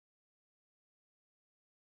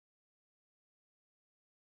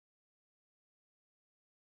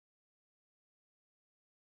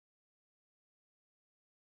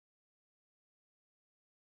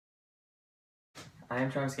I am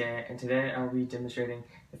Charles Gay, and today I will be demonstrating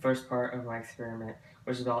the first part of my experiment,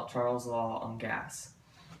 which is about Charles' law on gas.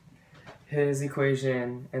 His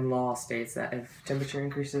equation and law states that if temperature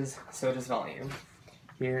increases, so does volume.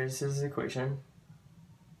 Here's his equation.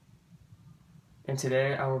 And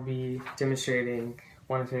today I will be demonstrating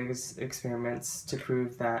one of his experiments to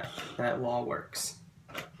prove that that law works.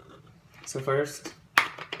 So first,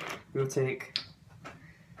 we'll take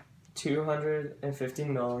 250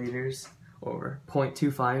 milliliters or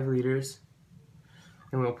 0.25 liters,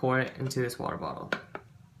 and we'll pour it into this water bottle.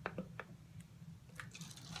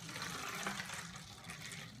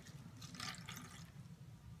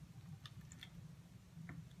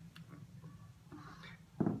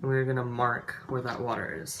 And we're going to mark where that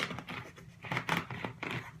water is.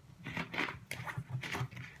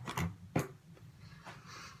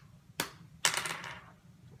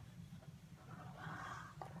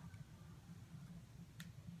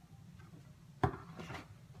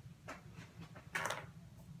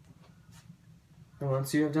 And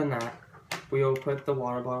once you have done that, we will put the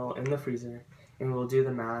water bottle in the freezer and we'll do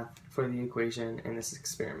the math for the equation in this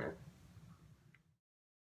experiment.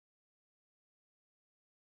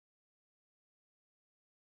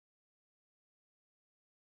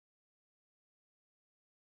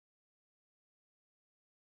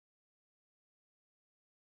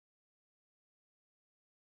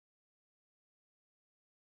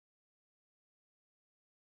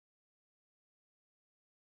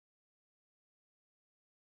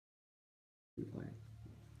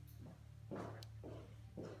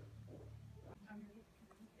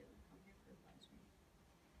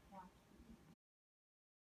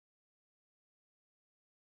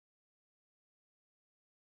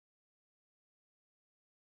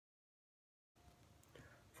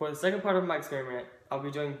 For the second part of my experiment, I'll be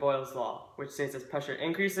doing Boyle's law, which states as pressure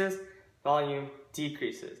increases, volume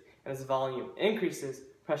decreases. And as volume increases,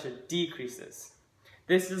 pressure decreases.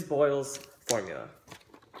 This is Boyle's formula.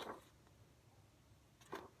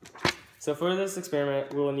 So for this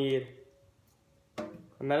experiment, we will need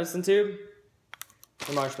a medicine tube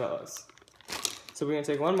and marshmallows. So we're going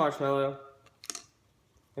to take one marshmallow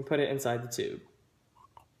and put it inside the tube.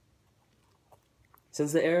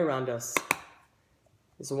 Since the air around us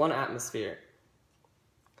is 1 atmosphere,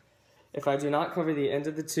 if I do not cover the end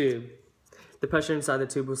of the tube, the pressure inside the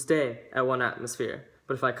tube will stay at 1 atmosphere.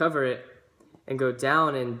 But if I cover it and go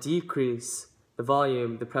down and decrease the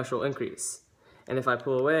volume, the pressure will increase. And if I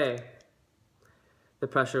pull away, the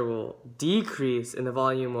pressure will decrease and the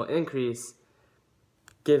volume will increase,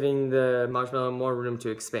 giving the marshmallow more room to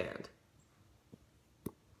expand.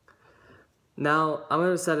 Now, I'm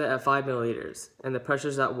going to set it at 5 milliliters, and the pressure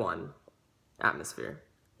is at 1 atmosphere.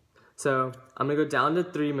 So, I'm going to go down to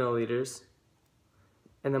 3 milliliters,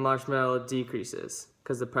 and the marshmallow decreases,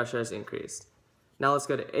 because the pressure has increased. Now let's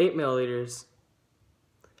go to 8 milliliters,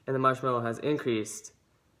 and the marshmallow has increased,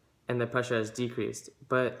 and the pressure has decreased,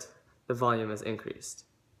 but the volume has increased.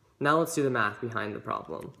 Now let's do the math behind the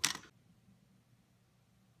problem.